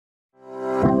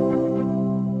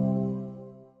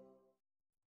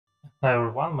Hi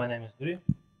everyone, my name is Yury.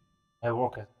 I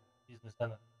work as business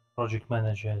and project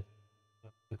manager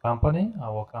at the company.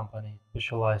 Our company is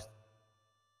specialized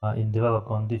in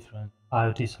development different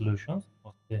IoT solutions,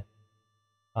 mostly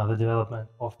the development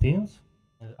of things.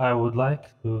 And I would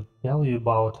like to tell you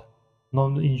about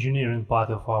non-engineering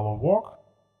part of our work,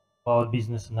 about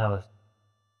business analysis.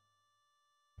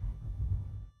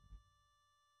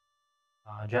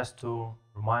 Just to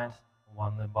remind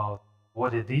one about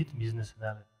what it is, business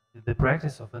analysis. It's the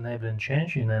practice of enabling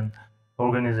change in an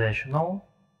organizational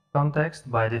context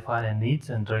by defining needs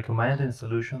and recommending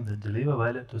solutions that deliver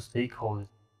value to stakeholders.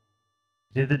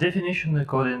 It is the definition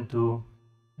according to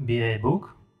BA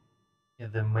book,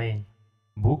 is the main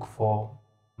book for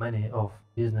many of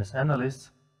business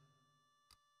analysts.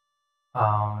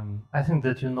 I think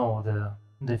that you know the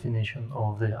definition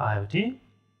of the IoT,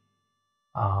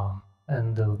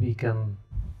 and we can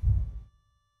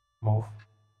move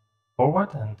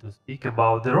forward and to speak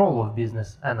about the role of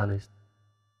business analyst.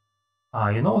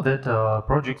 You know that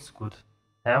projects could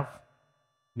have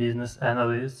business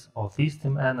analysts or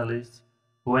system analysts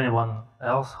or anyone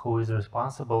else who is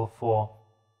responsible for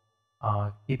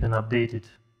keeping updated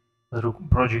the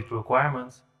project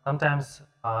requirements. Sometimes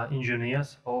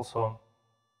engineers also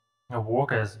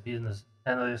work as business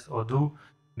analysts or do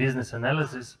business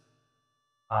analysis,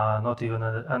 not even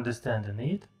understand the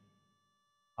need.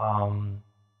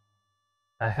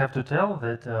 I have to tell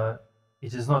that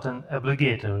it is not an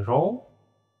obligatory role,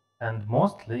 and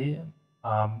mostly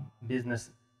business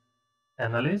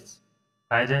analysts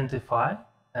identify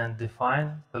and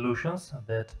define solutions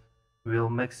that will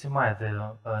maximize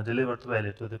the delivered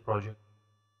value to the project.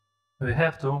 We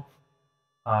have to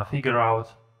figure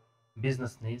out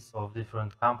business needs of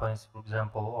different companies, for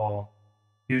example, or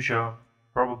future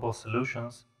probable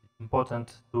solutions. It's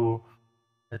important to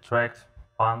attract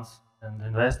funds and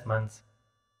investments.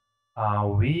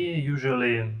 We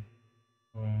usually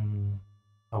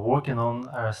are working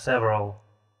on several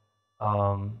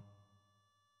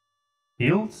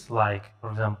fields, like, for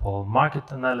example,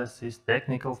 market analysis,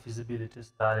 technical feasibility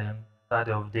study,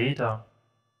 study of data.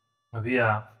 We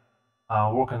are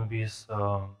working with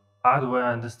hardware,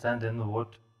 understanding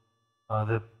what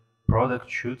the product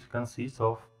should consist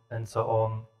of, and so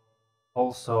on.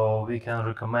 Also, we can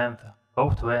recommend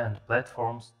software and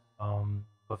platforms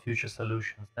for future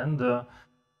solutions, and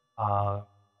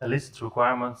list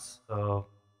requirements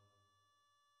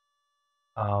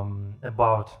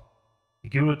about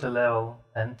security level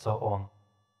and so on.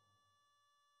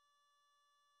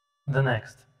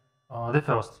 The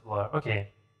first layer.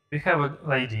 Okay, we have an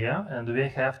idea and we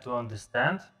have to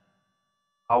understand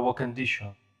our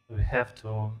condition. We have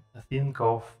to think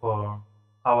of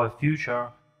our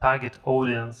future target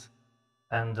audience,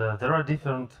 and there are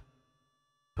different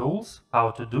tools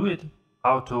how to do it,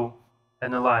 how to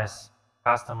analyze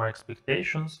customer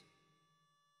expectations.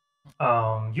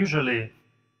 Usually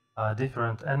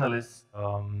different analysts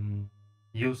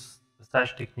use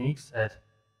such techniques as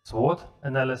SWOT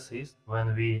analysis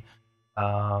when we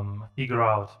figure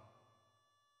out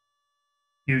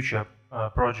future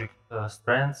project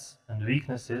strengths and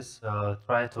weaknesses,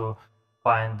 try to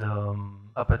find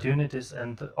opportunities,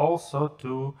 and also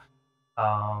to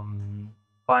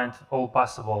find all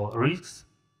possible risks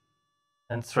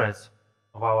and threats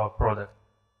of our product.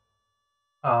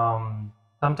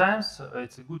 Sometimes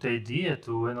it's a good idea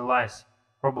to analyze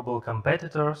probable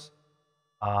competitors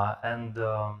and,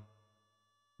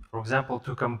 for example,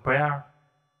 to compare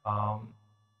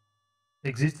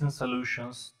existing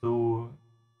solutions, to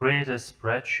create a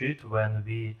spreadsheet when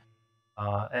we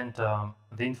enter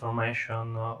the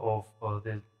information of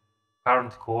the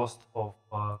current cost of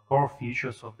core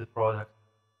features of the product.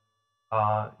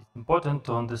 It's important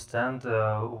to understand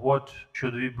what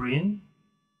should we bring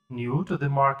new to the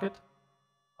market,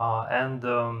 and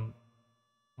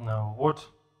what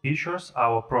features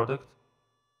our product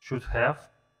should have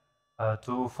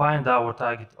to find our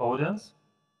target audience,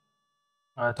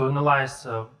 to analyze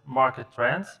market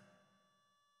trends.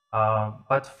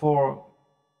 But for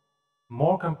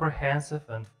more comprehensive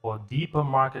and for deeper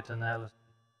market analysis,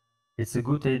 it's a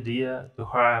good idea to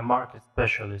hire market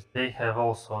specialists. They have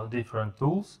also different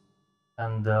tools,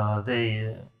 and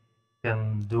they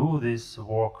can do this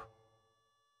work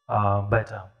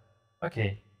better.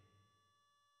 Okay.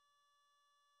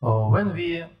 When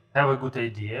we have a good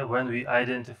idea, when we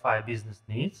identify business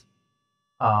needs,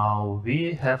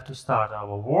 we have to start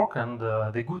our work, and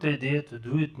the good idea to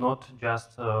do it not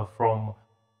just from,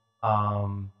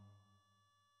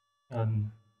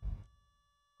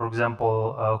 for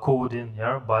example, coding,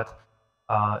 yeah, but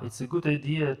it's a good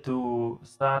idea to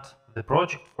start the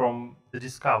project from the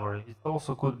discovery. It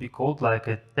also could be called like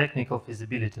a technical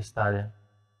feasibility study.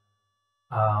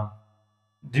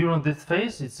 During this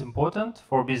phase, it's important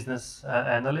for business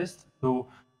analysts to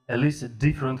elicit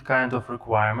different kind of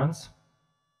requirements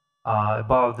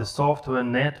about the software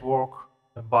network,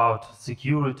 about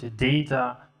security,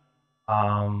 data.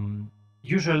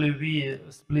 Usually we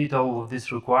split all of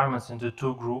these requirements into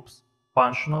two groups,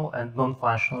 functional and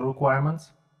non-functional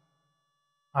requirements.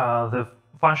 The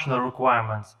functional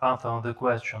requirements answer the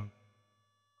question,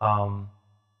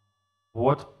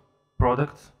 what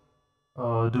product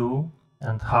do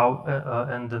and how,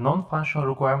 and the non-functional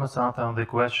requirements answer the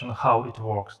question how it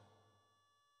works.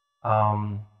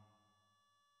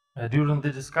 During the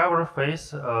discovery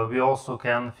phase, we also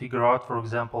can figure out, for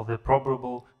example, the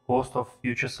probable cost of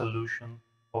future solution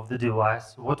of the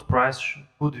device. What price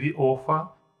could we offer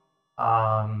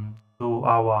to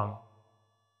our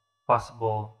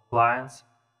possible clients,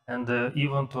 and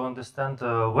even to understand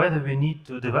whether we need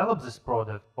to develop this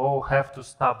product or have to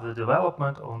stop the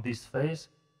development on this phase,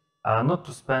 not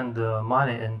to spend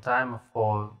money and time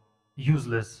for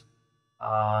useless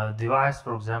device,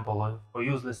 for example, or for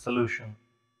useless solution.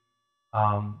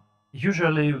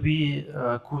 Usually we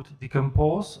could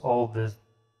decompose all the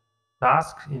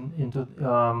tasks into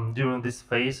during this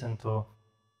phase into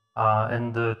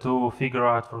to figure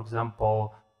out, for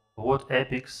example, what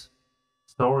epics,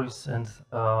 stories, and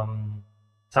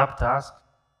subtasks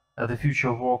the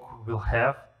future work will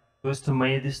have, to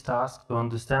estimate this task, to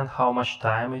understand how much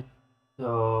time it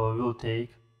will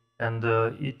take, and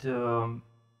it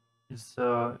is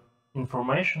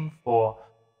information for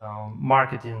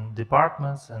marketing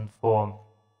departments and for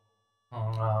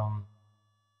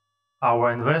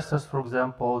our investors, for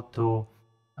example, to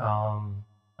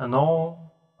know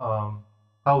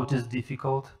how it is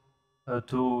difficult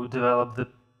to develop the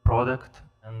product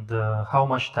and how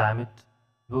much time it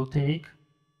will take,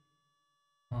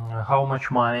 how much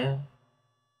money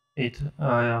it's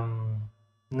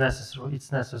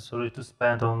necessary to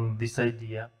spend on this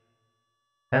idea,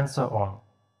 and so on.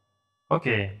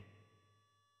 Okay,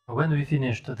 when we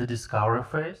finished the discovery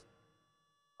phase,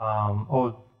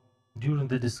 or during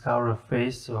the discovery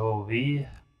phase, so we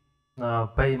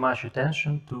pay much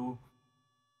attention to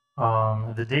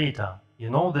the data. You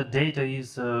know that data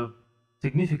is a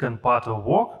significant part of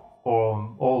work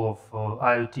for all of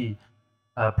IoT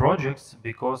projects,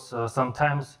 because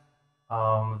sometimes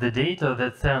the data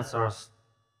that sensors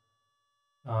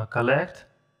collect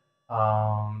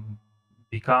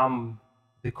become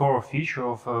the core feature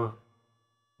of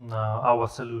our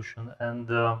solution, and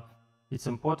it's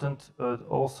important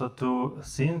also to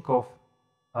think of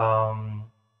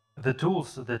the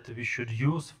tools that we should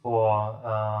use for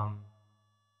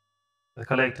the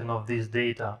collecting of this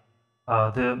data.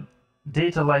 The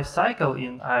data life cycle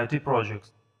in IoT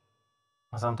projects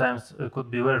sometimes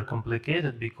could be very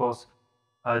complicated, because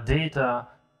data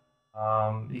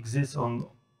exists on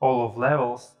all of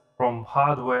levels, from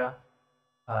hardware,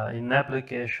 in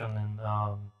application, in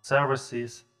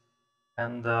services,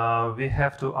 and we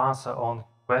have to answer on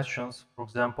questions, for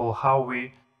example, how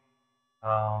we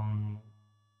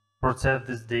process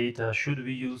this data. Should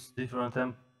we use different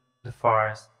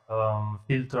amplifiers,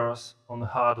 filters on the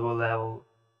hardware level?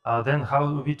 Then how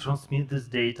do we transmit this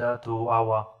data to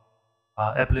our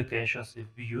applications if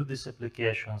we use these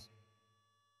applications?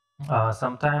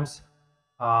 Sometimes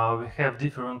we have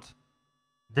different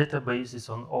databases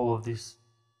on all of this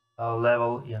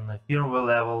level, in the firmware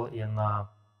level, in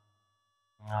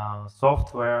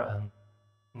software, and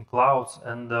in clouds,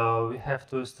 and we have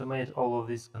to estimate all of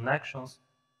these connections.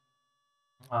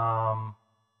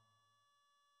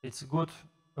 It's good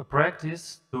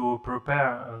practice to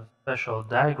prepare special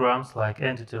diagrams like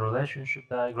entity relationship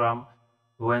diagram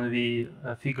when we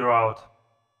figure out,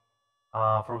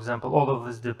 for example, all of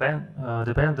these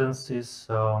dependencies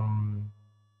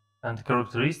and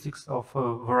characteristics of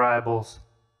variables.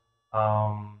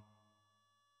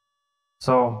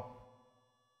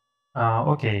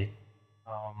 Okay,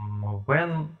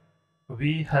 when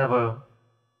we have a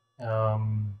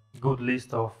good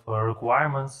list of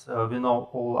requirements, we know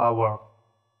all our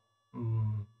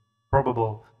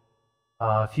probable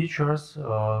features,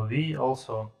 we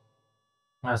also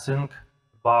think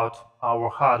about our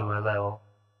hardware level.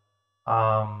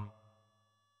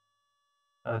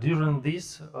 During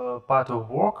this part of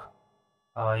work,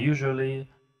 usually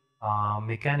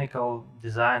mechanical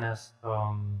designers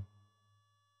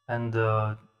and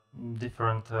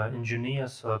different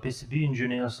engineers, PCB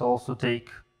engineers, also take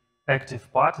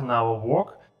active part in our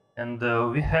work, and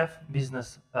we have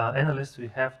business analysts. We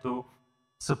have to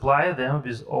supply them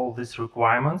with all these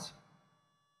requirements,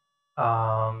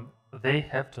 they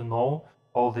have to know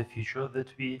all the features that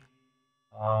we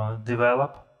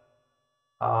develop,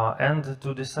 and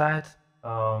to decide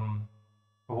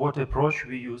what approach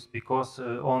we use, because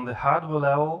on the hardware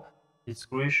level it's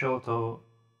crucial to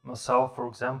solve, for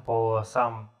example,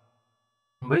 some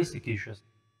basic issues.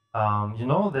 You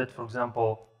know that, for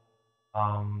example,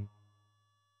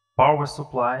 power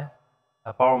supply,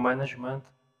 power management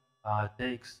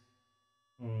takes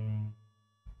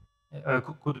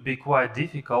could be quite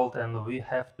difficult, and we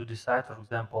have to decide, for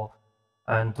example,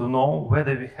 and to know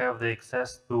whether we have the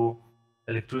access to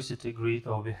electricity grid,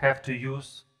 or we have to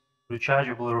use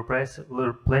rechargeable,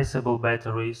 replaceable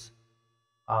batteries,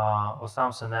 or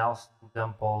something else, for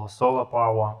example, solar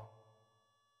power.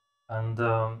 And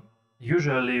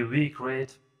usually we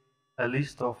create a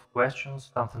list of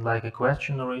questions, something like a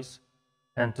questionnaires,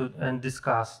 and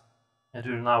discuss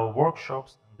during our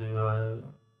workshops, and,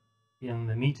 in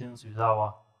the meetings with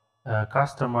our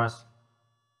customers,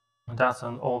 and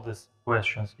answer all these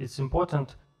questions. It's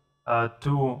important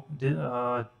to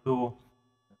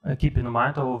keep in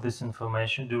mind all of this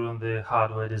information during the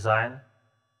hardware design.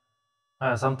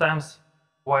 Sometimes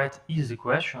quite easy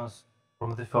questions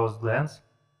from the first glance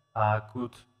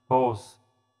could cause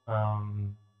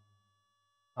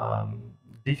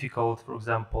difficult, for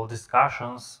example,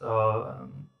 discussions.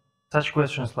 Such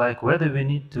questions like whether we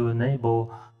need to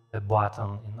enable a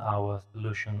button in our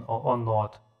solution or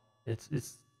not.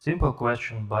 It's simple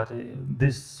question, but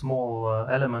this small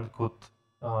element could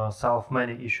solve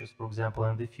many issues, for example,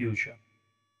 in the future.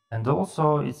 And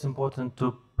also it's important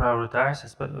to prioritize,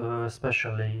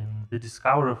 especially in the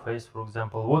discovery phase, for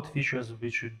example, what features we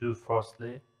should do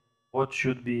firstly, what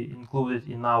should be included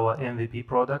in our MVP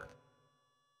product,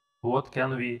 what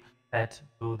can we add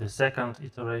to the second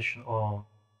iteration or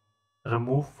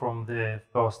remove from the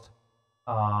first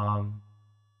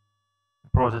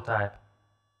prototype.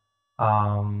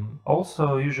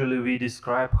 Also, usually we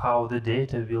describe how the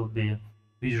data will be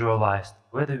visualized,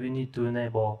 whether we need to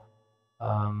enable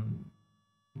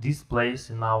displays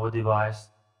in our device,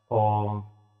 or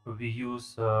we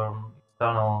use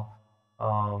external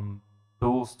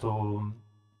tools to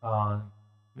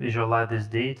visualize this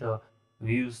data,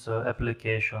 we use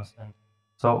applications and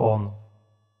so on.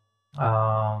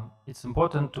 It's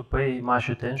important to pay much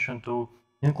attention to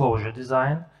enclosure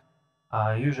design.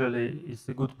 Usually it's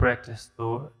a good practice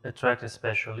to attract a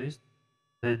specialist,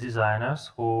 the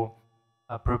designers who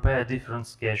prepare different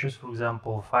sketches, for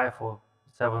example, 5 or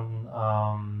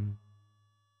 7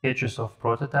 sketches of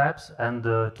prototypes, and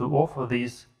to offer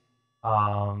this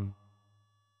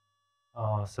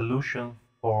solution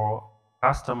for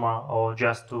customer, or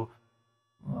just to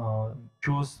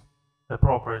choose the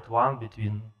appropriate one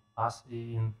between us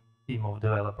in team of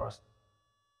developers,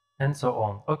 and so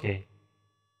on. Okay,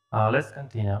 let's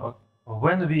continue.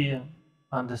 When we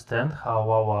understand how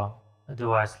our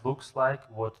device looks like,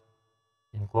 what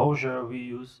enclosure we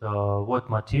use, what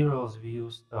materials we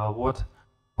use, what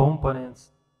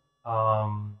components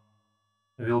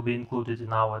will be included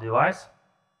in our device,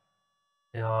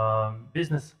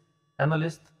 business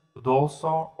analyst could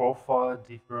also offer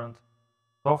different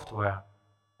software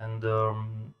and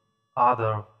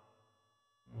other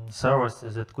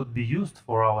services that could be used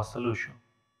for our solution.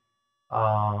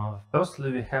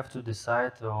 Firstly, we have to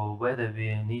decide whether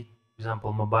we need, for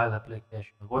example, mobile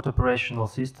application. What operational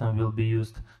system will be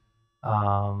used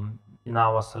in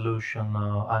our solution,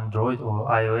 Android or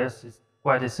iOS? It's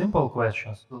quite a simple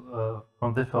question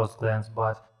from the first glance,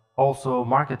 but also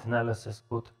market analysis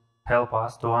could help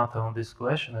us to answer on this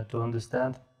question and to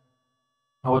understand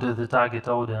what is the target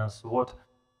audience, what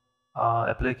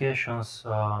applications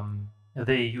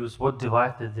they use, what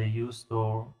devices they use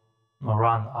to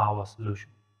run our solution.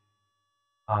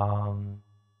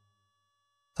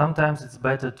 Sometimes it's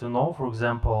better to know, for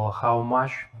example, how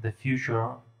much the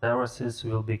future tariffs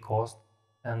will be cost,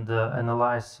 and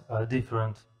analyze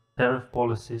different tariff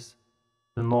policies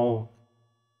to know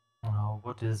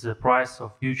what is the price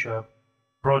of future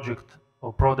project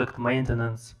or product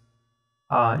maintenance.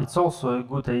 It's also a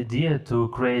good idea to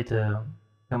create a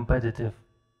comparative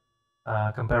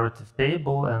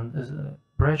table and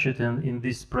spreadsheet, in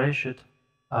this spreadsheet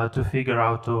to figure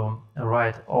out to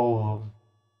write all,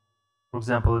 for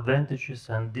example, advantages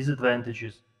and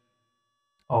disadvantages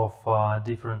of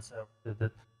different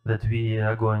services that we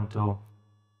are going to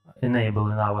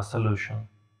enable in our solution.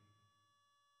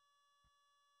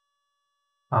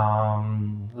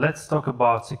 Let's talk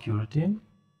about security.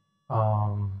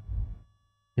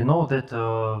 You know that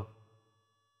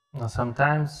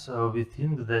sometimes we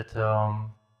think that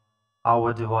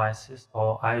our devices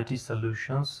or IoT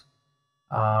solutions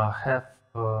have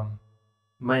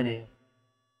many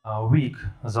weak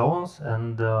zones,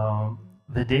 and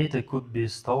the data could be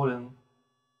stolen,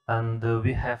 and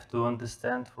we have to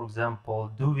understand, for example,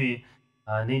 do we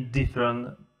need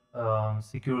different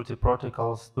security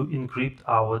protocols to encrypt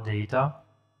our data?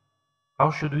 How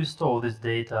should we store this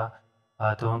data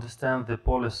to understand the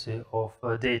policy of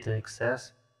data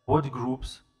access? What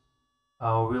groups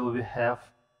will we have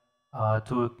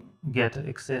to get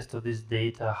access to this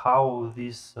data? How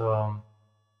these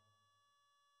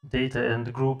data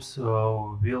and groups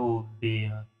will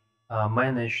be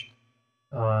managed,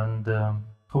 and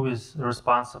who is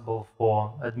responsible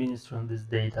for administering this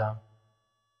data,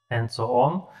 and so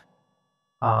on.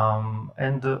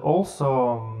 And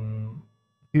also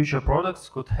future products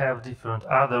could have different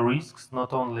other risks,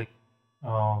 not only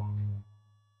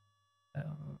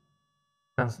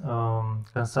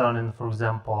concerning, for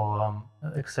example,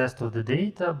 access to the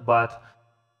data, but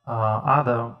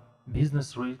other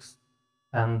business risks.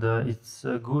 And it's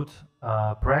a good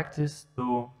practice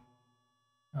to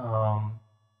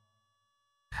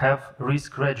have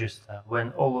risk register when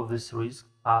all of these risks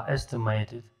are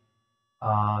estimated,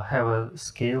 have a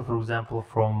scale, for example,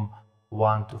 from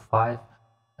 1 to 5,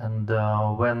 and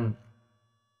when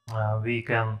we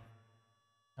can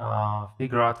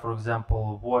figure out, for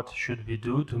example, what should we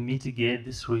do to mitigate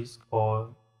this risk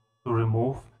or to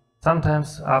remove.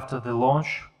 Sometimes after the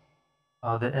launch,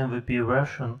 the MVP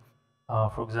version,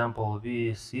 for example,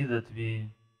 we see that we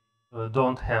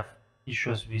don't have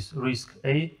issues with risk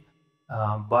A,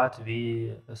 but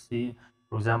we see,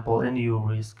 for example, a new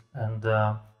risk, and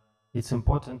it's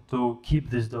important to keep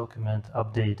this document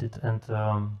updated and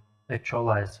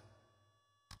actualize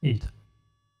it.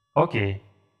 Okay.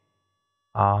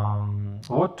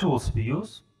 What tools we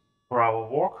use for our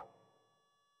work?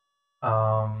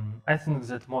 I think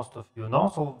that most of you know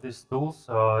all of these tools,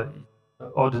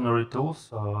 ordinary tools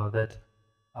that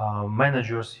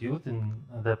managers use in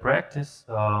their practice.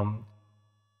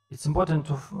 It's important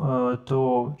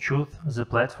to choose the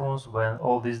platforms when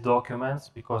all these documents,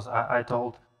 because I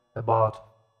told about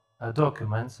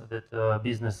documents that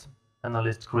business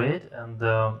analysts create, and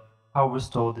how we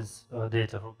store this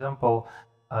data. For example,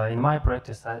 in my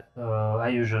practice, I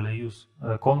usually use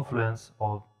Confluence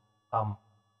or some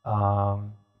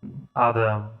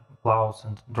other clouds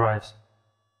and drives.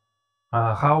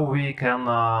 How we can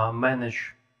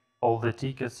manage all the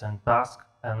tickets and tasks,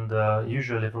 and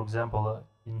usually, for example,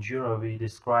 in Jira we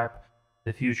describe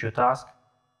the future task.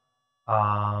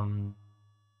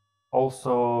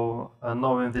 Also,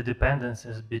 knowing the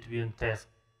dependencies between tasks,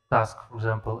 for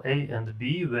example, A and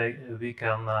B, we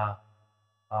can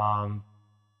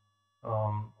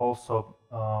also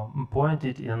point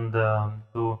it in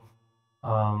to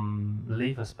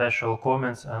leave a special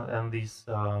comments and this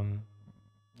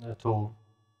tool.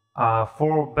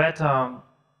 For better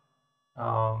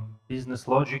business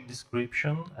logic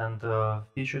description and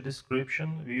feature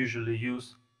description, we usually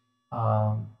use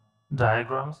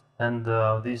diagrams, and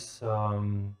these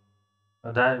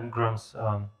diagrams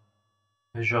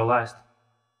visualized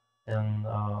in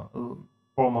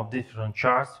form of different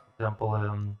charts, for example,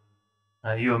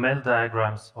 UML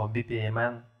diagrams or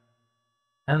BPMN,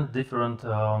 and different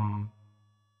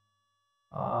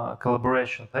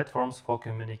collaboration platforms for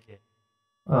communication.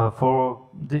 For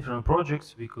different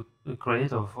projects, we could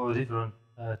create, or for different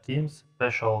teams,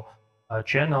 special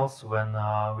channels when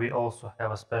we also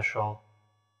have a special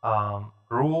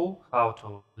rule how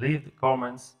to leave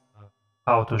comments,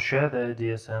 how to share the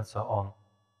ideas, and so on.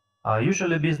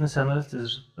 Usually, business analyst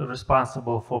is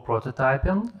responsible for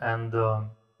prototyping, and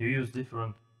you use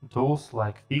different tools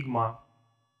like Figma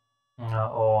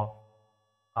or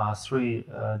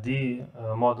 3D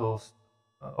models,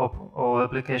 or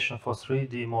application for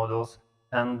 3D models,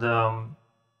 and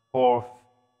for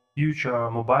future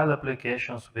mobile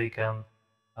applications we can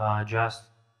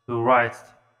just do write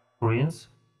screens,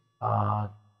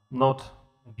 not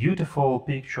beautiful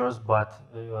pictures, but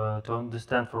to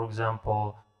understand, for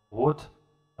example, what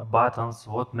buttons,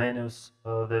 what menus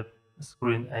the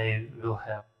screen A will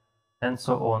have, and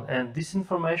so on. And this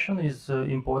information is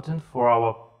important for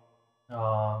our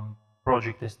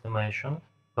project estimation,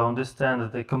 to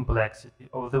understand the complexity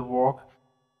of the work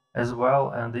as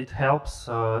well, and it helps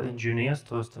engineers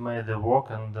to estimate the work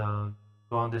and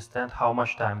to understand how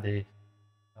much time they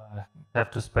have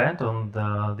to spend on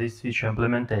this feature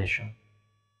implementation.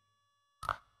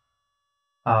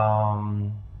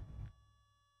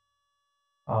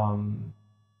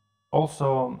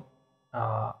 Also,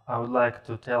 I would like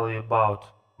to tell you about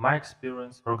my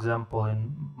experience. For example,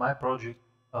 in my project,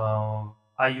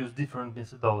 I use different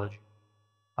methodology.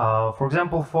 For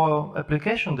example, for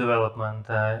application development,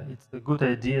 it's a good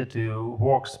idea to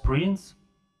work sprints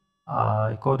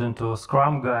according to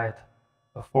Scrum guide.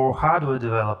 For hardware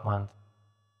development,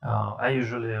 I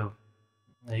usually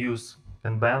use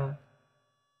Kanban.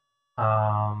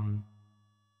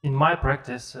 In my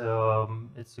practice,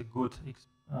 it's a good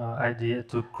idea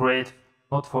to create,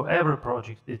 not for every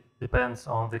project, it depends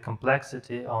on the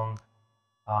complexity, on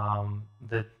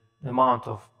the amount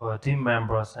of team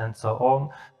members and so on,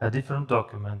 a different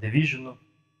document, the vision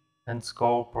and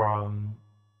scope.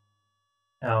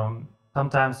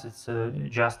 Sometimes it's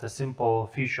just a simple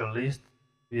feature list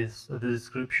with the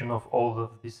description of all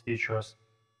of these features.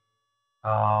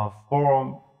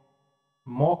 For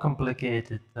more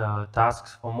complicated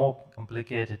tasks, for more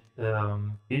complicated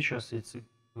features, it's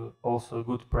also a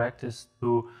good practice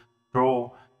to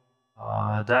draw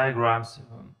diagrams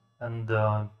and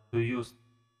to use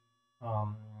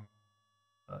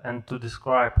and to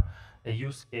describe a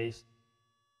use case.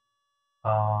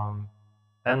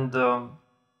 And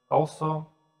also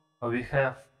we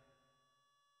have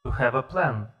to have a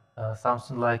plan,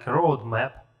 something like a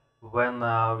roadmap, when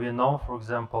we know, for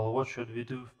example, what should we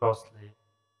do firstly.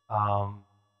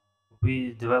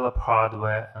 We develop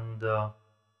hardware, and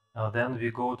then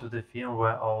we go to the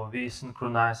firmware, or we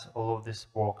synchronize all of this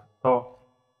work. So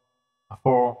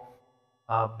for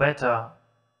better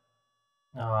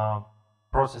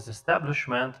process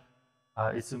establishment,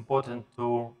 it's important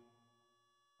to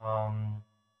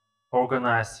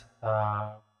organize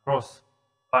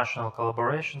cross-functional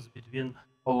collaborations between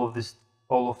all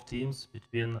of teams,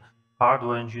 between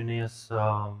hardware engineers,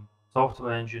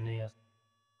 software engineers,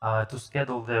 to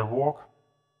schedule their work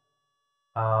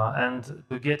and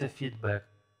to get a feedback.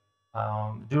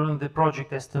 During the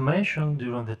project estimation,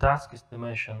 during the task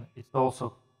estimation, it's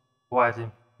also quite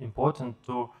important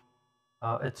to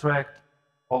attract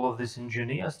all of these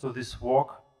engineers to this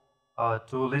work,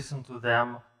 to listen to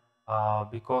them,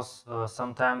 because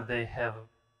sometimes they have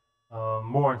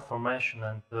more information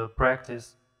and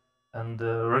practice, and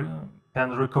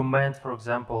can recommend, for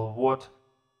example, what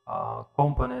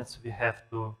components we have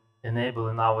to enable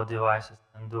in our devices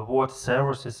and what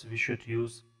services we should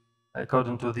use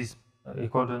according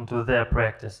to their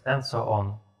practice, and so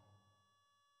on.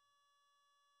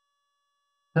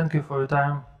 Thank you for your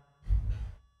time.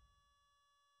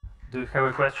 Do you have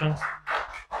any questions?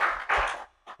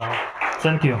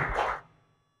 Thank you.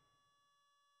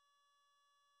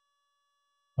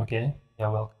 Okay,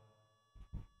 you're welcome.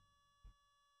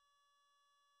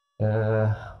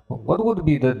 What would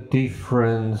be the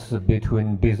difference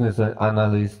between business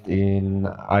analyst in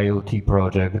IoT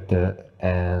project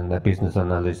and a business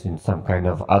analyst in some kind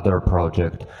of other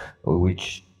project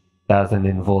which doesn't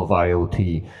involve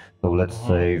IoT? So let's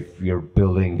say if you're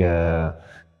building a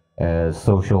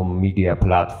social media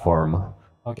platform,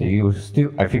 Okay.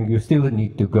 I think you still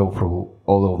need to go through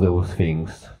all of those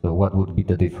things. So what would be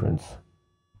the difference?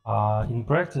 In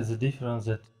practice, the difference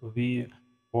that we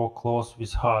work close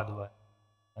with hardware,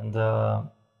 and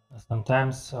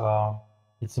sometimes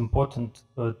it's important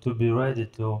to be ready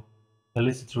to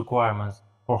elicit requirements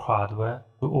for hardware,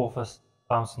 to offer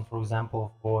something, for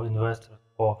example, for investors,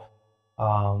 for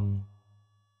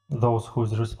those who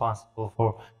is responsible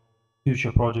for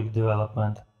future project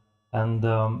development, and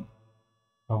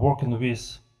working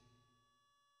with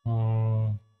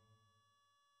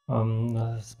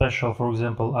special, for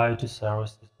example, IoT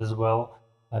services as well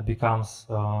becomes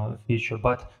a feature,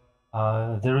 but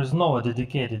there is no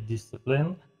dedicated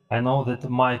discipline. I know that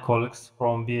my colleagues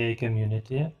from BA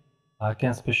community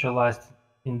can specialize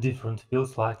in different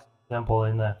fields, like, for example,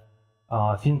 in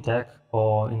fintech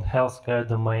or in healthcare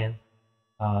domain,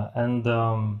 and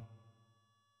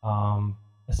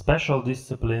a special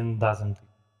discipline doesn't.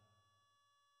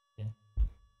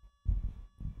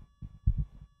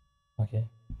 Okay.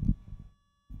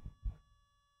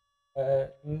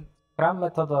 In Scrum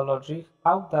methodology,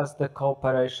 how does the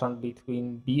cooperation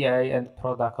between BA and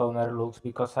product owner looks?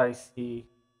 Because I see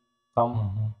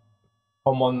some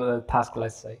common task,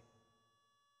 let's say.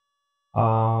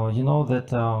 You know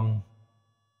that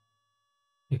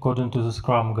according to the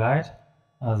Scrum guide,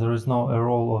 there is no a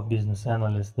role of business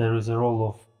analyst. There is a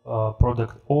role of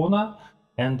product owner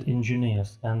and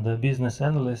engineers. And the business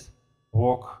analysts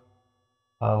work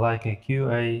like a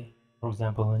QA, for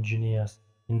example, engineers,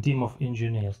 in team of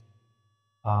engineers.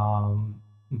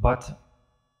 But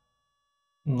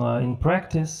in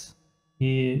practice,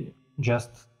 he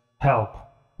just help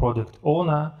product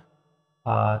owner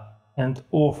and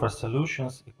offer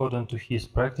solutions according to his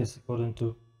practice, according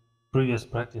to previous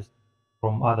practice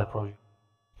from other projects.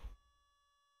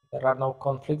 There are no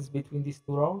conflicts between these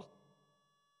two roles?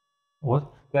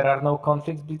 What? There are no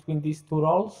conflicts between these two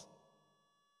roles?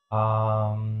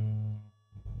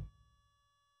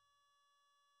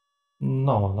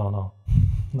 No,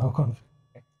 no conflict.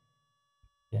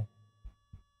 Yeah.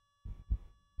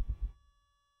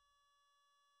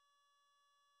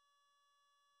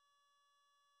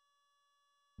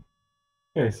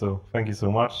 Okay, so thank you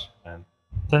so much, and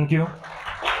Thank you.